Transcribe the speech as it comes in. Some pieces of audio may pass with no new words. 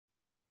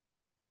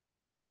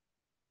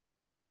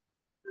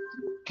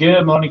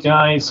Good morning,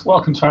 guys.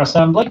 Welcome to our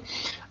assembly.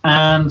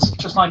 And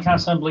just like our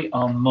assembly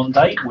on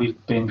Monday,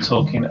 we've been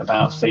talking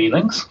about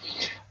feelings.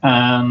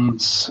 And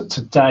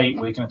today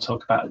we're going to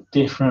talk about a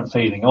different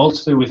feeling, all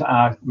to do with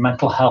our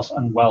mental health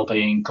and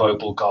well-being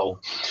global goal.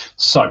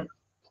 So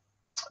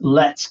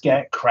let's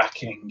get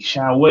cracking,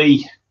 shall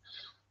we?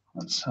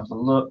 Let's have a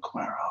look.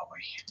 Where are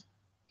we?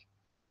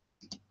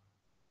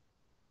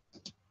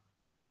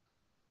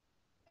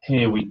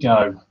 Here we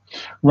go.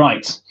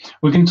 Right,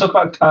 we're going to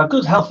talk about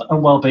good health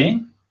and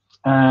well-being,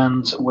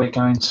 and we're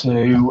going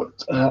to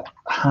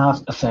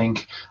have a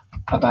think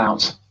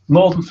about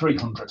more than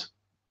 300.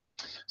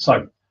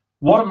 So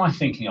what am I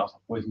thinking of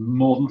with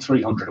more than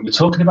 300? And we're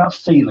talking about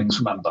feelings,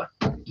 remember.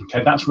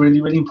 Okay, that's really,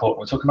 really important.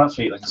 We're talking about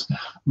feelings.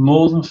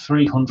 More than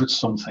 300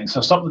 something.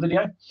 So stop the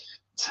video.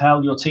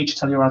 Tell your teacher,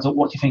 tell your adult,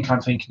 what do you think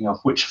I'm thinking of?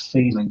 Which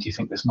feeling do you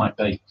think this might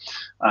be?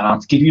 And I'll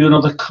give you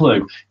another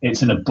clue.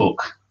 It's in a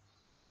book.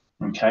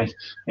 Okay,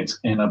 it's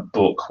in a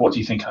book. What do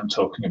you think I'm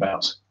talking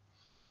about?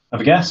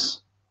 Have a guess?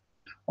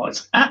 Well,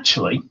 it's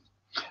actually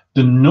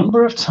the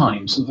number of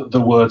times that the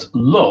word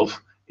love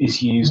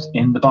is used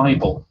in the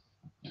Bible.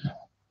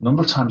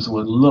 Number of times the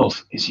word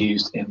love is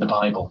used in the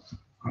Bible.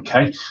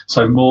 Okay,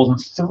 so more than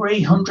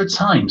 300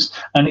 times,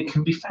 and it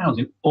can be found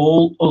in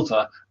all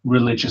other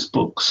religious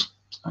books.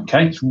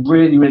 Okay, it's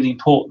really, really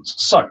important.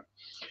 So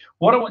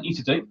what I want you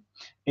to do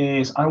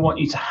is I want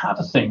you to have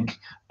a think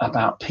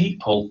about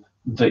people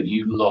that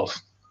you love.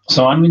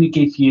 So I'm going to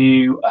give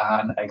you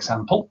an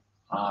example.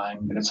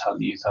 I'm going to tell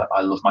you that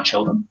I love my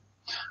children.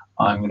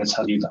 I'm going to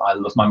tell you that I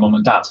love my mum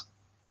and dad.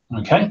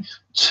 Okay,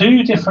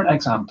 two different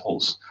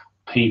examples,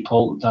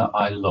 people that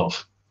I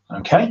love.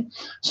 Okay,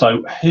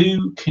 so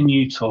who can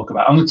you talk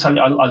about? I'm going to tell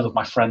you I love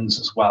my friends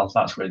as well.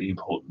 That's really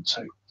important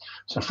too.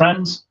 So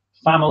friends,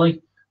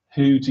 family,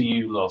 who do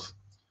you love?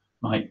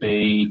 Might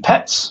be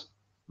pets,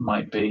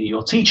 might be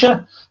your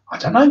teacher, I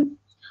don't know.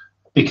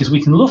 Because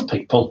we can love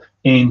people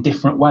in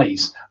different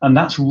ways, and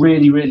that's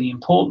really, really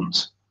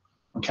important.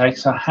 Okay,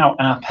 so how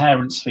our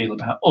parents feel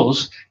about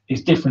us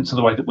is different to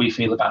the way that we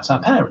feel about our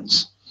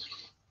parents,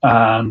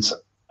 and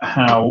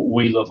how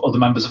we love other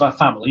members of our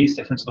family is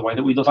different to the way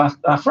that we love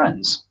our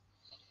friends.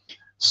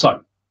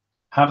 So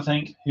have a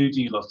think, who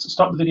do you love? So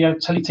stop the video,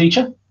 tell your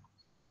teacher.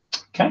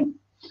 Okay,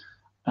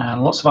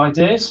 and lots of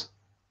ideas.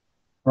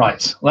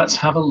 Right, let's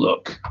have a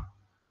look.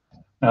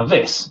 Now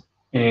this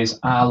is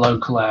our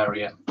local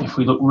area. If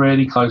we look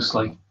really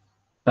closely,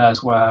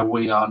 there's where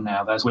we are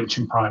now. There's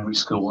Wincham Primary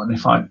School, and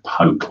if I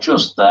poke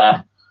just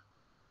there,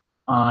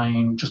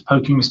 I'm just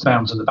poking Mr.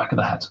 Bounds in the back of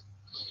the head,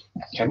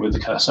 okay, with the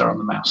cursor on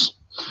the mouse.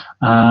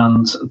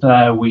 And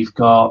there we've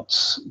got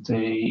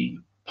the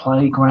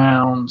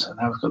playground, and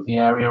now we've got the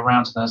area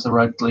around, and there's the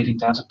road leading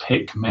down to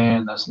Pickmere,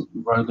 and there's the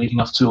road leading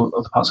off to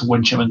other parts of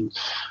Wincham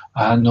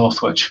and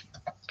Northwich.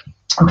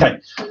 Okay,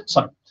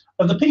 so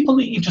of the people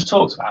that you've just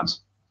talked about,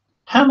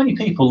 how many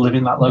people live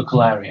in that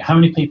local area? How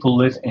many people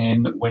live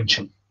in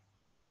Wincham?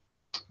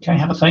 Okay,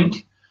 have a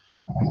think.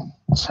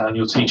 Tell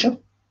your teacher.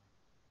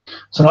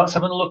 So let's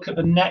have a look at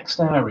the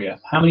next area.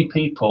 How many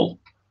people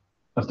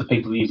of the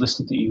people that you've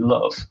listed that you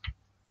love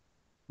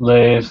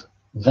live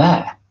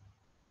there?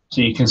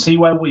 So you can see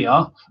where we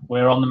are.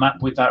 We're on the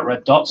map with that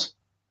red dot.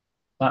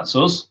 That's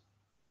us.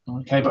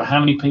 Okay, but how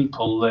many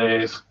people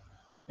live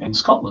in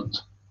Scotland?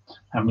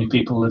 How many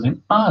people live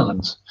in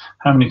Ireland?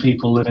 How many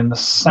people live in the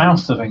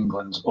south of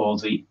England or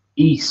the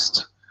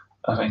east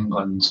of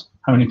England?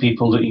 How many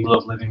people that you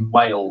love live in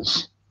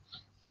Wales?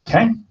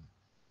 Okay,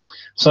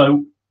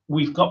 so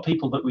we've got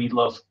people that we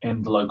love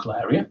in the local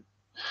area.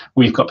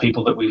 We've got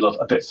people that we love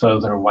a bit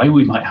further away.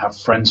 We might have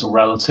friends or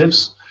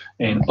relatives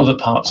in other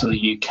parts of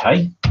the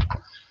UK.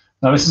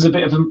 Now, this is a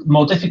bit of a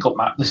more difficult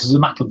map. This is a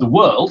map of the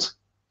world.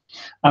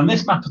 And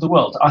this map of the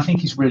world, I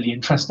think, is really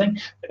interesting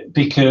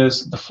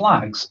because the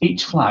flags,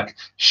 each flag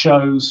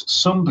shows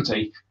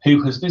somebody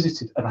who has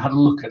visited and had a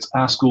look at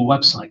our school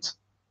website.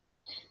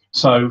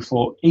 So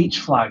for each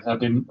flag, there have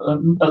been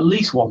at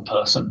least one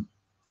person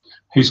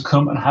who's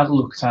come and had a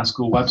look at our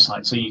school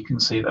website. So you can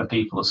see there are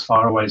people as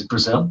far away as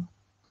Brazil,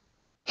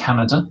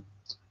 Canada,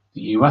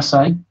 the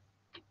USA,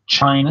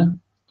 China,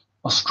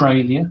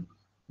 Australia,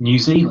 New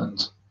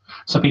Zealand.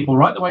 So people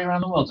right the way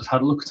around the world have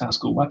had a look at our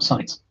school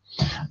website.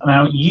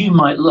 Now, you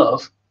might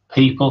love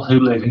people who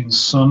live in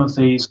some of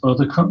these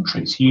other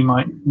countries. You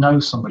might know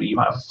somebody, you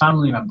might have a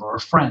family member or a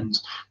friend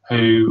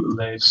who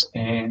lives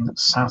in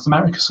South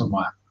America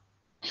somewhere.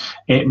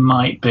 It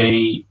might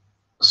be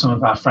some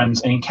of our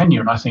friends in Kenya,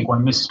 and I think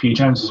when Mrs.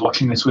 Pugh-Jones is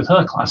watching this with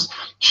her class,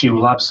 she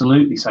will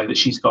absolutely say that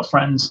she's got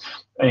friends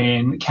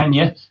in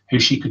Kenya who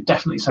she could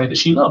definitely say that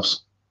she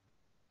loves.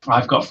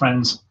 I've got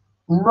friends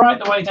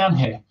right the way down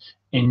here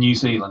in New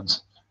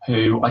Zealand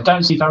who I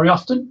don't see very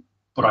often,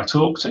 but I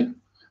talk to.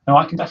 Now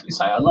I can definitely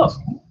say I love.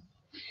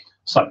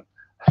 So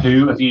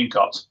who have you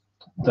got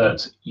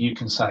that you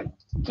can say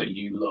that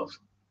you love?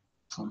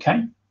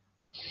 Okay.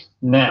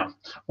 Now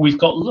we've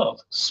got love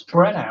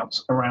spread out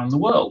around the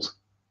world.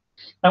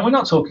 And we're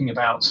not talking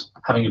about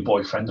having a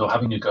boyfriend or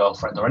having a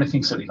girlfriend or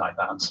anything silly like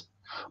that.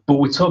 but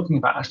we're talking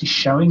about actually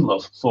showing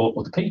love for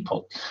other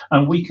people.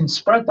 And we can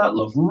spread that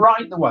love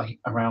right the way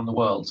around the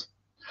world.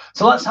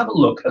 So let's have a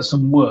look at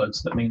some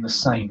words that mean the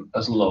same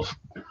as love.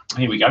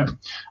 Here we go.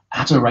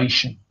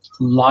 Adoration,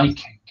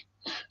 liking,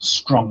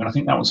 strong, and I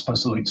think that was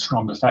supposed to link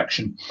strong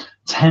affection,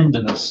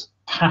 tenderness,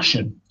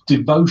 passion,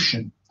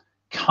 devotion,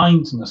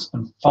 kindness,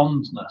 and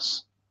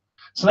fondness.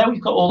 So there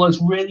we've got all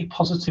those really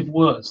positive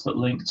words that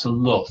link to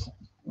love,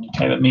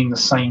 okay, that mean the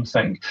same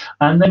thing,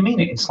 and they mean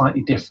it in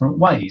slightly different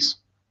ways.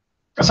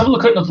 Let's have a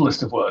look at another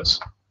list of words.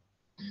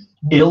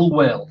 Ill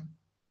will,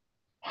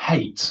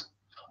 hate,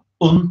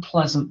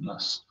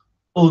 unpleasantness,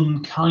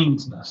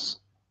 unkindness,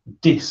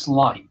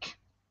 dislike.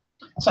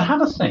 So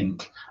have a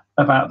think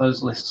about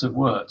those lists of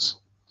words.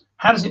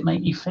 How does it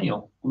make you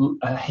feel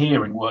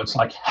hearing words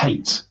like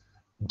hate,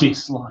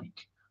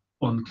 dislike,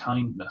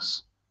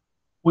 unkindness?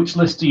 Which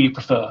list do you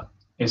prefer?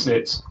 Is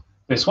it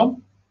this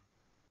one,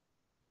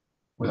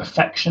 with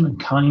affection and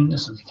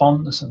kindness and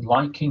fondness and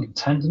liking and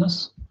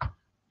tenderness?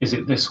 Is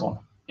it this one,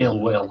 ill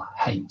will,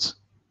 hate?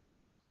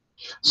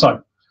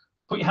 So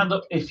put your hand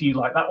up if you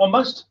like that one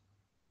most.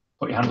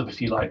 Put your hand up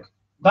if you like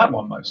that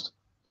one most.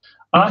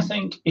 And I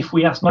think if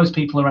we ask most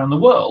people around the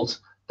world,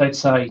 they'd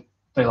say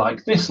they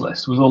like this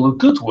list with all the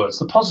good words,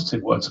 the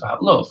positive words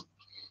about love.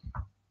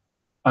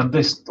 And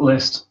this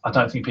list, I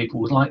don't think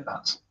people would like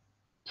that.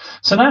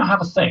 So now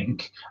have a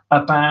think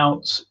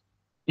about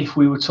if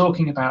we were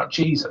talking about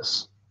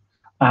Jesus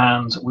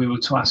and we were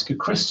to ask a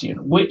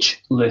Christian,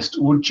 which list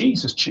would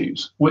Jesus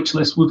choose? Which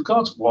list would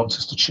God want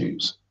us to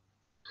choose?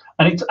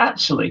 And it's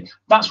actually,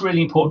 that's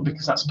really important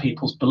because that's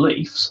people's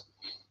beliefs,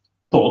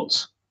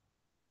 but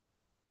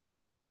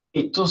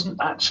it doesn't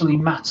actually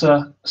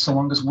matter so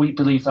long as we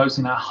believe those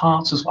in our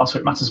hearts as well. So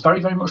it matters very,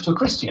 very much to a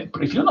Christian.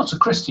 But if you're not a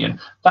Christian,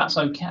 that's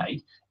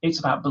okay. It's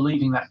about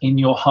believing that in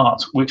your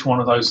heart, which one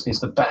of those is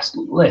the best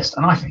list.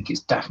 And I think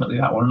it's definitely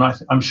that one.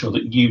 And I'm sure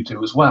that you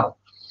do as well.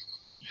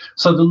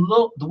 So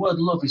the word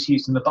love is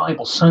used in the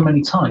Bible so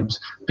many times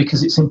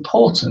because it's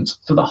important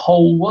for the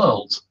whole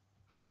world.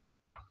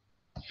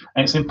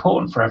 And it's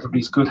important for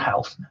everybody's good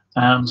health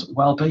and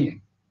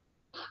well-being.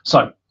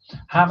 So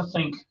have a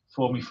think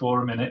for me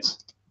for a minute.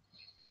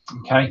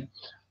 Okay,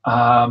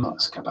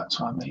 let's go back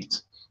to our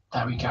meet.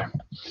 There we go.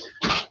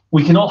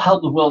 We can all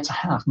help the world to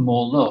have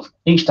more love.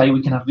 Each day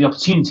we can have the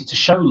opportunity to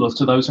show love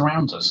to those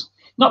around us,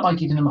 not by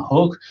giving them a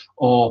hug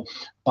or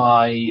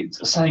by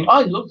saying,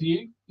 I love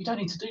you. You don't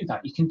need to do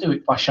that. You can do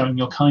it by showing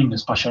your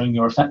kindness, by showing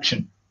your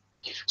affection.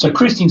 So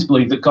Christians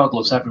believe that God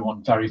loves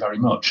everyone very, very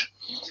much.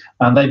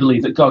 And they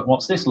believe that God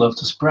wants this love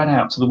to spread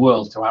out to the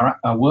world through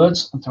our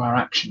words and through our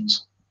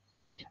actions.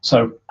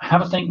 So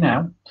have a think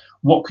now.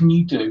 What can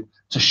you do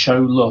to show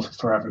love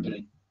for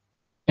everybody?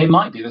 It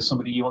might be there's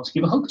somebody you want to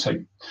give a hug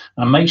to,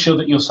 and make sure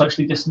that you're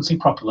socially distancing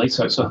properly.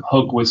 So it's a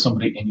hug with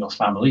somebody in your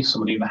family,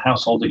 somebody in the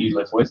household that you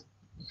live with.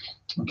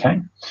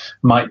 Okay,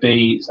 might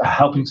be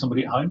helping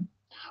somebody at home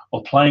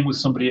or playing with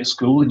somebody at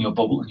school in your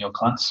bubble, in your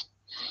class.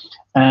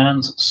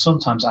 And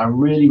sometimes our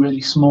really,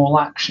 really small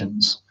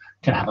actions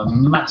can have a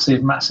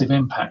massive, massive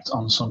impact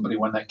on somebody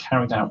when they're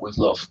carried out with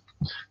love.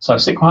 So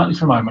sit quietly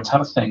for a moment,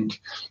 have a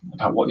think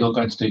about what you're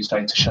going to do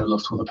today to show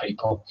love to other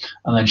people,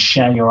 and then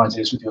share your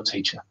ideas with your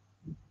teacher.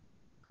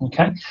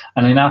 Okay?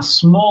 And in our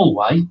small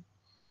way,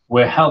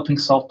 we're helping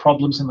solve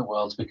problems in the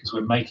world because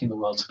we're making the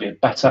world to be a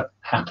better,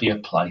 happier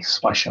place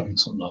by showing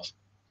some love.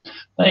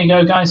 There you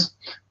go, guys.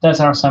 There's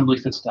our assembly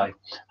for today.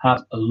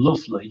 Have a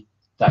lovely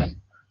day.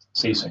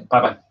 See you soon.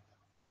 Bye-bye.